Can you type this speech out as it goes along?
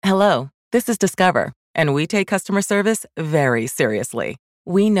Hello, this is Discover, and we take customer service very seriously.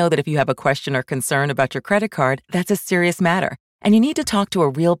 We know that if you have a question or concern about your credit card, that's a serious matter, and you need to talk to a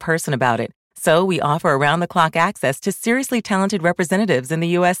real person about it. So we offer around-the-clock access to seriously talented representatives in the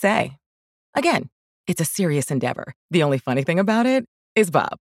USA. Again, it's a serious endeavor. The only funny thing about it is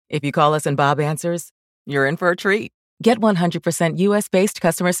Bob. If you call us and Bob answers, you're in for a treat. Get 100% US-based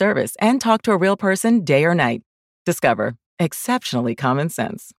customer service and talk to a real person day or night. Discover. Exceptionally common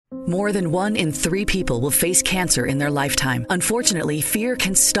sense. More than 1 in 3 people will face cancer in their lifetime. Unfortunately, fear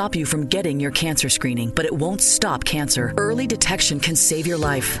can stop you from getting your cancer screening, but it won't stop cancer. Early detection can save your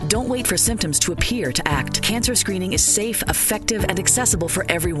life. Don't wait for symptoms to appear to act. Cancer screening is safe, effective, and accessible for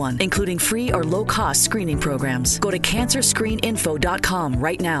everyone, including free or low-cost screening programs. Go to cancerscreeninfo.com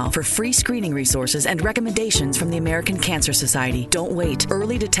right now for free screening resources and recommendations from the American Cancer Society. Don't wait.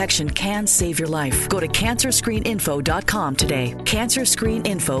 Early detection can save your life. Go to cancerscreeninfo.com today.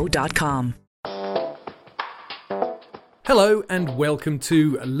 cancerscreeninfo.com. Hello and welcome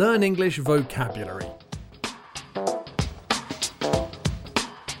to Learn English Vocabulary.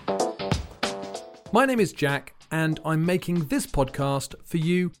 My name is Jack and I'm making this podcast for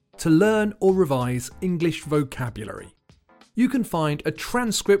you to learn or revise English vocabulary. You can find a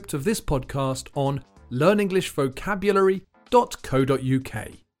transcript of this podcast on learnenglishvocabulary.co.uk.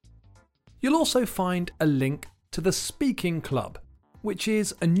 You'll also find a link to the Speaking Club, which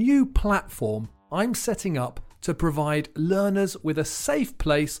is a new platform I'm setting up to provide learners with a safe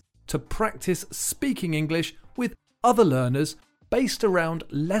place to practice speaking English with other learners based around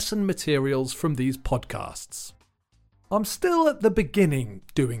lesson materials from these podcasts. I'm still at the beginning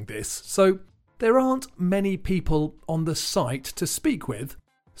doing this, so there aren't many people on the site to speak with,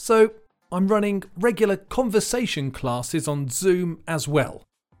 so I'm running regular conversation classes on Zoom as well.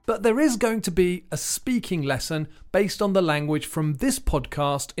 But there is going to be a speaking lesson based on the language from this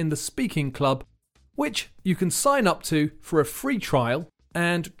podcast in the Speaking Club, which you can sign up to for a free trial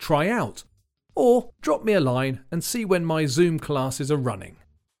and try out. Or drop me a line and see when my Zoom classes are running.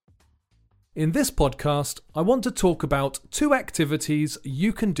 In this podcast, I want to talk about 2 activities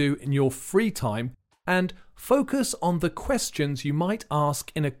you can do in your free time and focus on the questions you might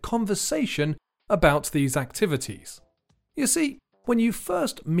ask in a conversation about these activities. You see, when you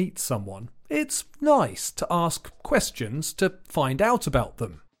first meet someone, it's nice to ask questions to find out about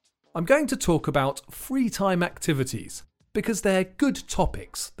them. I'm going to talk about free time activities because they're good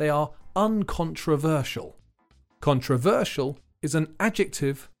topics. They are uncontroversial. Controversial is an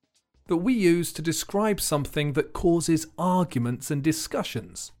adjective that we use to describe something that causes arguments and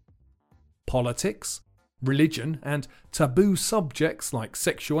discussions. Politics, religion, and taboo subjects like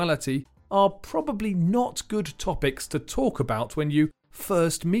sexuality are probably not good topics to talk about when you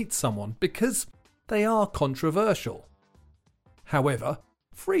first meet someone because they are controversial. However,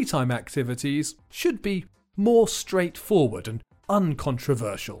 free time activities should be more straightforward and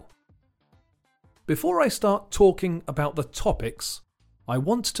uncontroversial. Before I start talking about the topics, I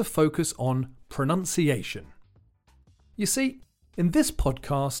want to focus on pronunciation. You see, in this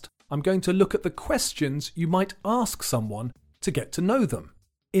podcast, I'm going to look at the questions you might ask someone to get to know them.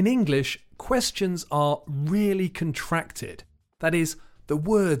 In English, questions are really contracted. That is, the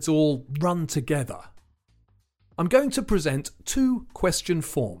words all run together. I'm going to present 2 question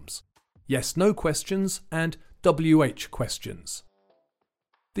forms, yes-no questions and WH questions.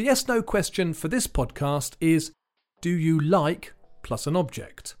 The yes-no question for this podcast is, do you like plus an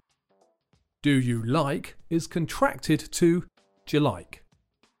object. Do you like is contracted to, do you like?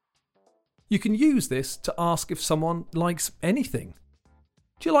 You can use this to ask if someone likes anything.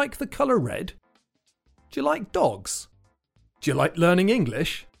 Do you like the colour red? Do you like dogs? Do you like learning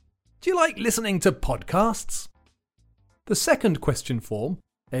English? Do you like listening to podcasts? The second question form,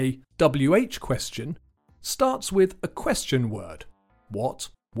 a WH question, starts with a question word, what,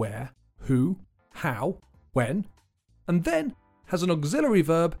 where, who, how, when, and then has an auxiliary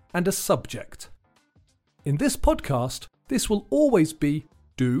verb and a subject. In this podcast, this will always be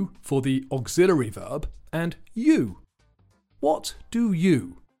do for the auxiliary verb and you. What do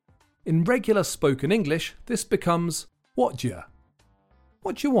you? In regular spoken English, this becomes what d'ya?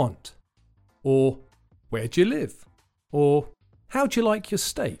 What do you want? Or where do you live? Or how do you like your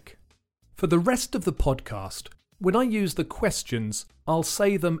steak? For the rest of the podcast, when I use the questions, I'll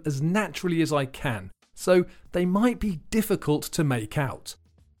say them as naturally as I can, so they might be difficult to make out.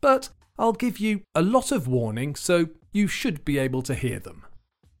 But I'll give you a lot of warning, so you should be able to hear them.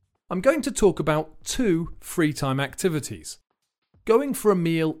 I'm going to talk about 2 free time activities: going for a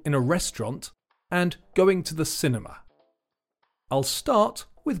meal in a restaurant and going to the cinema. I'll start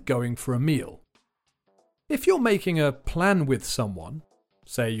with going for a meal. If you're making a plan with someone,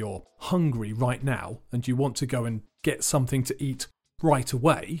 say you're hungry right now and you want to go and get something to eat right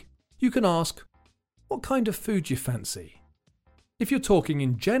away, you can ask, what kind of food you fancy? If you're talking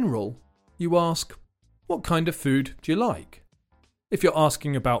in general, you ask, what kind of food do you like? If you're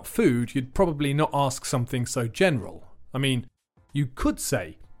asking about food, you'd probably not ask something so general. I mean, you could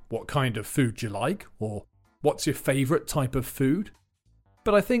say, what kind of food do you like? Or what's your favourite type of food?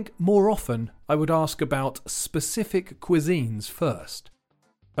 But I think more often I would ask about specific cuisines first.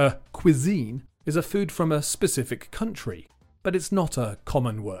 A cuisine is a food from a specific country, but it's not a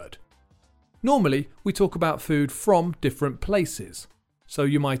common word. Normally, we talk about food from different places. So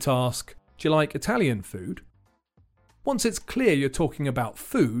you might ask, do you like Italian food? Once it's clear you're talking about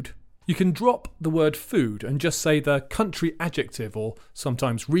food, you can drop the word food and just say the country adjective or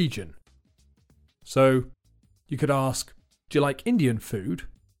sometimes region. So you could ask, do you like Indian food?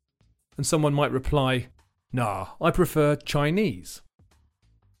 And someone might reply, nah, I prefer Chinese.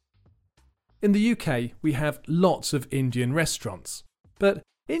 In the UK, we have lots of Indian restaurants, but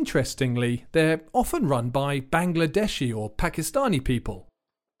interestingly, they're often run by Bangladeshi or Pakistani people.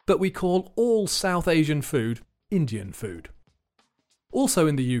 But we call all South Asian food Indian food. Also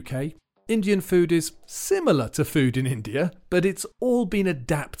in the UK, Indian food is similar to food in India, but it's all been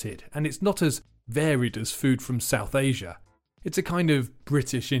adapted and it's not as varied as food from South Asia. It's a kind of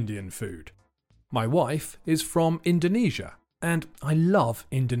British Indian food. My wife is from Indonesia, and I love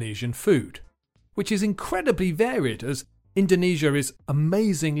Indonesian food, which is incredibly varied as Indonesia is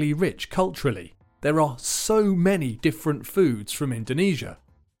amazingly rich culturally. There are so many different foods from Indonesia.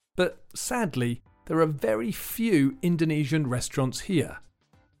 But sadly, there are very few Indonesian restaurants here.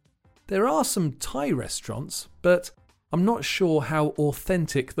 There are some Thai restaurants, but I'm not sure how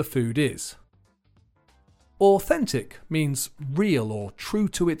authentic the food is. Authentic means real or true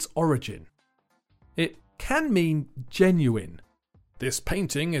to its origin. It can mean genuine. This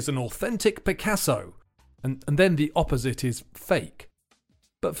painting is an authentic Picasso, and then the opposite is fake.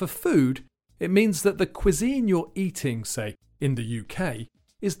 But for food, it means that the cuisine you're eating, say, in the UK,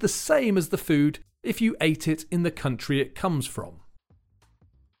 is the same as the food if you ate it in the country it comes from.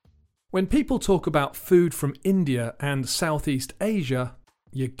 When people talk about food from India and Southeast Asia,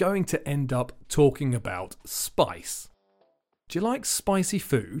 you're going to end up talking about spice. Do you like spicy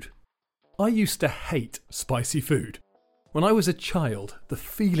food? I used to hate spicy food. When I was a child, the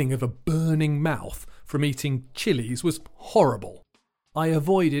feeling of a burning mouth from eating chilies was horrible. I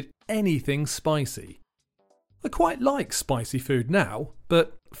avoided anything spicy. I quite like spicy food now,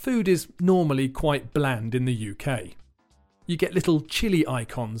 but food is normally quite bland in the UK. You get little chili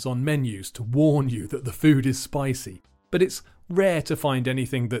icons on menus to warn you that the food is spicy, but it's rare to find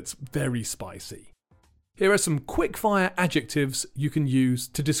anything that's very spicy. Here are some quick-fire adjectives you can use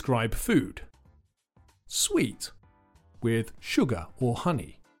to describe food. Sweet, with sugar or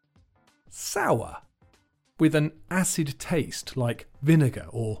honey. Sour, with an acid taste like vinegar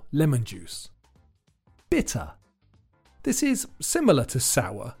or lemon juice. Bitter. This is similar to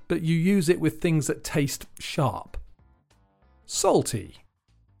sour, but you use it with things that taste sharp. Salty,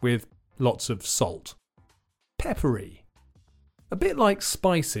 with lots of salt. Peppery. A bit like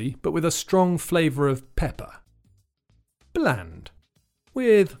spicy, but with a strong flavour of pepper. Bland,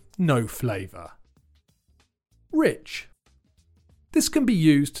 with no flavour. Rich. This can be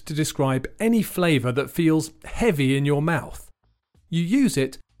used to describe any flavour that feels heavy in your mouth. You use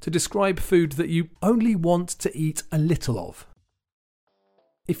it to describe food that you only want to eat a little of.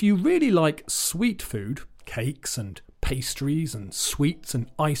 If you really like sweet food, cakes and pastries and sweets and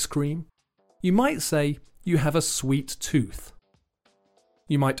ice cream, you might say you have a sweet tooth.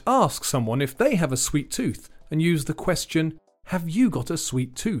 You might ask someone if they have a sweet tooth and use the question, have you got a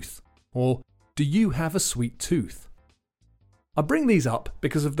sweet tooth? Or do you have a sweet tooth? I bring these up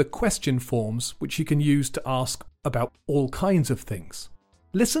because of the question forms which you can use to ask about all kinds of things.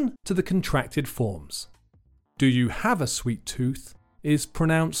 Listen to the contracted forms. Do you have a sweet tooth is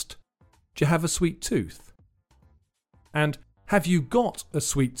pronounced, do you have a sweet tooth? And have you got a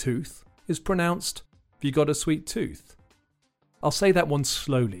sweet tooth is pronounced, have you got a sweet tooth? I'll say that one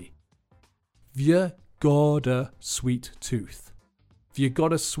slowly. Have you got a sweet tooth? Have you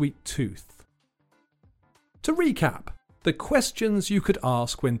got a sweet tooth? To recap, the questions you could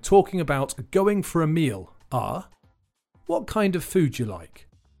ask when talking about going for a meal are, what kind of food do you like?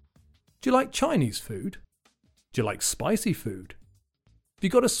 Do you like Chinese food? Do you like spicy food? Have you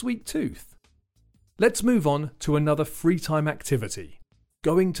got a sweet tooth? Let's move on to another free time activity,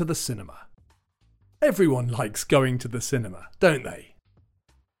 going to the cinema. Everyone likes going to the cinema, don't they?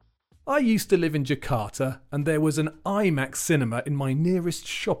 I used to live in Jakarta and there was an IMAX cinema in my nearest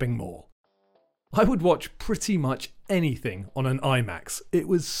shopping mall. I would watch pretty much anything on an IMAX. It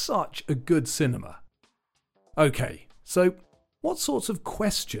was such a good cinema. Okay, so what sorts of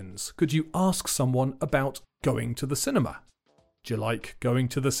questions could you ask someone about going to the cinema? Do you like going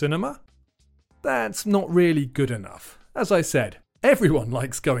to the cinema? That's not really good enough. As I said, everyone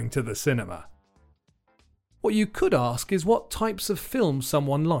likes going to the cinema. What you could ask is what types of films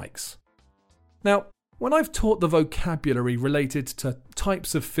someone likes. Now, when I've taught the vocabulary related to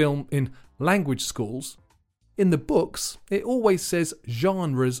types of film in language schools, in the books it always says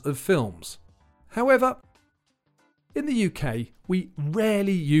genres of films. However, in the UK we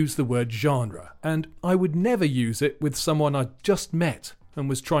rarely use the word genre, and I would never use it with someone I'd just met and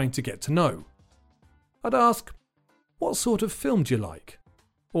was trying to get to know. I'd ask, what sort of film do you like?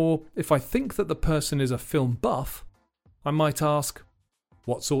 Or if I think that the person is a film buff, I might ask,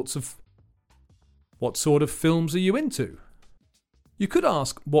 what sort of films are you into? You could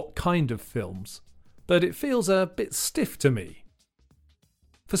ask what kind of films, but it feels a bit stiff to me.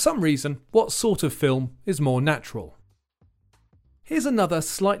 For some reason, what sort of film is more natural. Here's another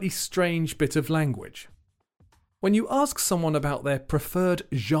slightly strange bit of language. When you ask someone about their preferred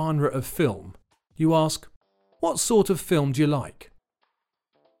genre of film, you ask, what sort of film do you like?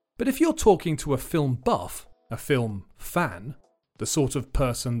 But if you're talking to a film buff, a film fan, the sort of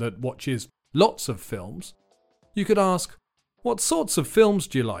person that watches lots of films, you could ask, what sorts of films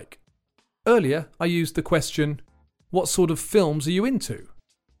do you like? Earlier, I used the question, what sort of films are you into?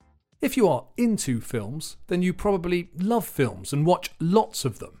 If you are into films, then you probably love films and watch lots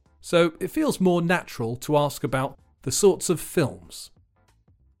of them, so it feels more natural to ask about the sorts of films.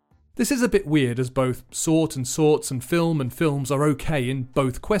 This is a bit weird as both sort and sorts and films are okay in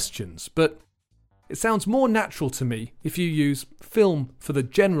both questions, but it sounds more natural to me if you use film for the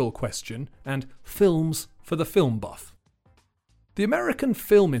general question and films for the film buff. The American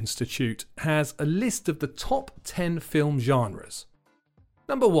Film Institute has a list of the top 10 film genres.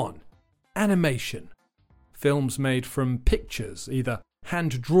 Number 1. Animation. Films made from pictures, either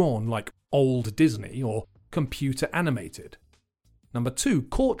hand-drawn like old Disney or computer animated. Number 2.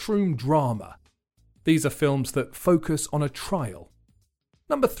 Courtroom drama. These are films that focus on a trial.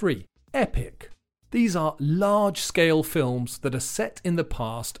 Number 3. Epic. These are large-scale films that are set in the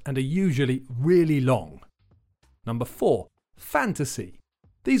past and are usually really long. Number 4. Fantasy.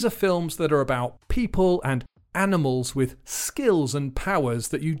 These are films that are about people and animals with skills and powers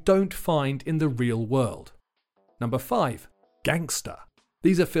that you don't find in the real world. Number 5. Gangster.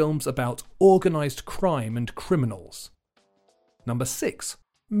 These are films about organised crime and criminals. Number 6.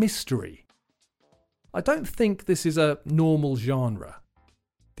 Mystery. I don't think this is a normal genre.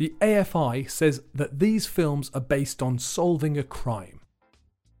 The AFI says that these films are based on solving a crime.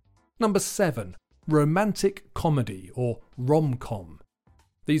 Number 7. Romantic comedy or rom-com.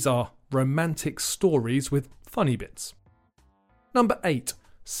 These are romantic stories with funny bits. Number 8.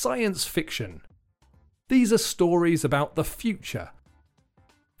 Science fiction. These are stories about the future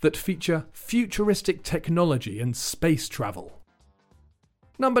that feature futuristic technology and space travel.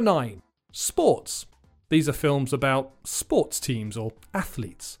 Number 9. Sports. These are films about sports teams or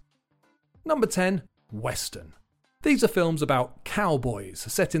athletes. Number 10. Western. These are films about cowboys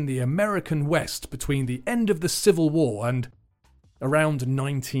set in the American West between the end of the Civil War and around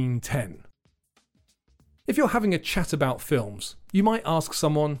 1910. If you're having a chat about films, you might ask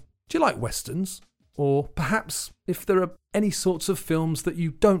someone, do you like westerns? Or perhaps if there are any sorts of films that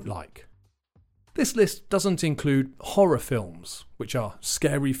you don't like. This list doesn't include horror films, which are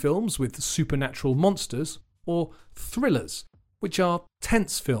scary films with supernatural monsters, or thrillers, which are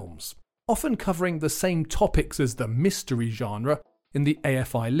tense films, often covering the same topics as the mystery genre in the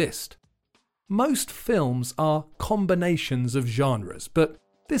AFI list. Most films are combinations of genres, but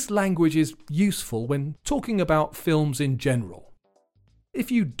this language is useful when talking about films in general. If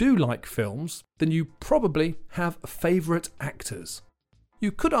you do like films, then you probably have favourite actors.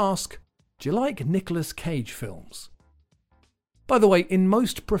 You could ask, do you like Nicolas Cage films? By the way, in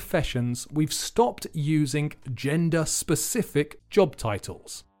most professions, we've stopped using gender-specific job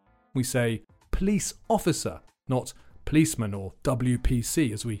titles. We say police officer, not policeman or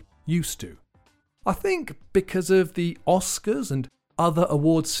WPC as we used to. I think because of the Oscars and other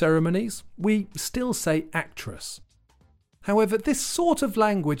awards ceremonies, we still say actress. However, this sort of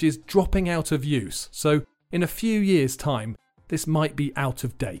language is dropping out of use, so in a few years' time, this might be out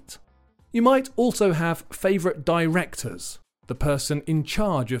of date. You might also have favourite directors, the person in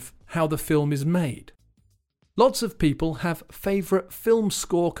charge of how the film is made. Lots of people have favourite film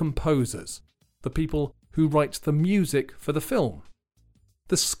score composers, the people who write the music for the film.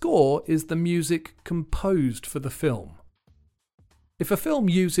 The score is the music composed for the film. If a film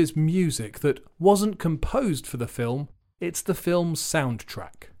uses music that wasn't composed for the film, it's the film's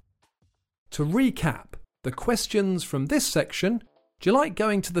soundtrack. To recap, the questions from this section: do you like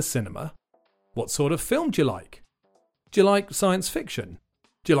going to the cinema? What sort of film do you like? Do you like science fiction?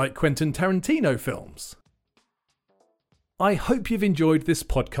 Do you like Quentin Tarantino films? I hope you've enjoyed this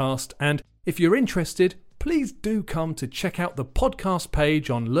podcast, and if you're interested, please do come to check out the podcast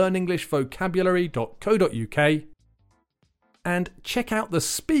page on learnenglishvocabulary.co.uk and check out the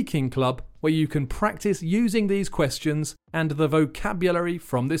Speaking Club, where you can practice using these questions and the vocabulary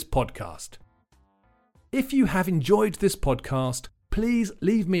from this podcast. If you have enjoyed this podcast, please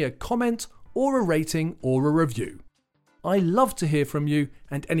leave me a comment or a rating or a review. I love to hear from you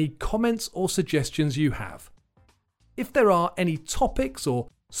and any comments or suggestions you have. If there are any topics or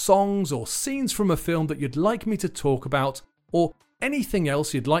songs or scenes from a film that you'd like me to talk about, or anything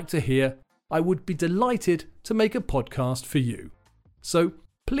else you'd like to hear, I would be delighted to make a podcast for you. So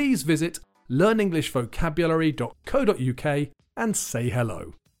please visit learnenglishvocabulary.co.uk and say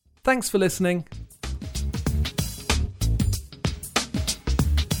hello. Thanks for listening.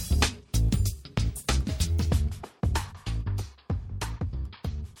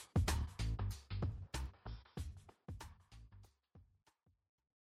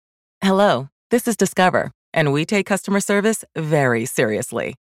 Hello, this is Discover, and we take customer service very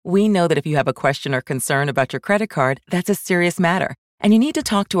seriously. We know that if you have a question or concern about your credit card, that's a serious matter, and you need to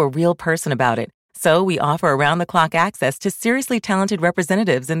talk to a real person about it. So we offer around-the-clock access to seriously talented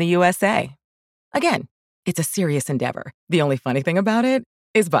representatives in the USA. Again, it's a serious endeavor. The only funny thing about it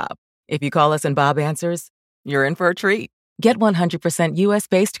is Bob. If you call us and Bob answers, you're in for a treat. Get 100%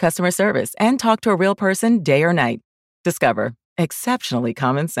 US-based customer service and talk to a real person day or night. Discover. Exceptionally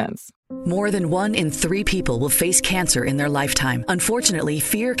common sense. More than 1 in 3 people will face cancer in their lifetime. Unfortunately,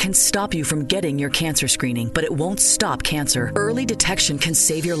 fear can stop you from getting your cancer screening, but it won't stop cancer. Early detection can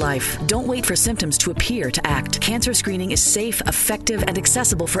save your life. Don't wait for symptoms to appear to act. Cancer screening is safe, effective, and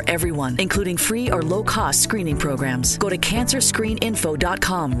accessible for everyone, including free or low-cost screening programs. Go to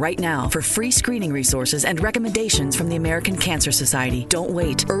CancerScreenInfo.com right now for free screening resources and recommendations from the American Cancer Society. Don't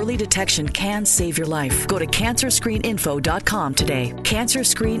wait. Early detection can save your life. Go to CancerScreenInfo.com today.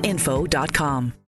 CancerScreenInfo.com.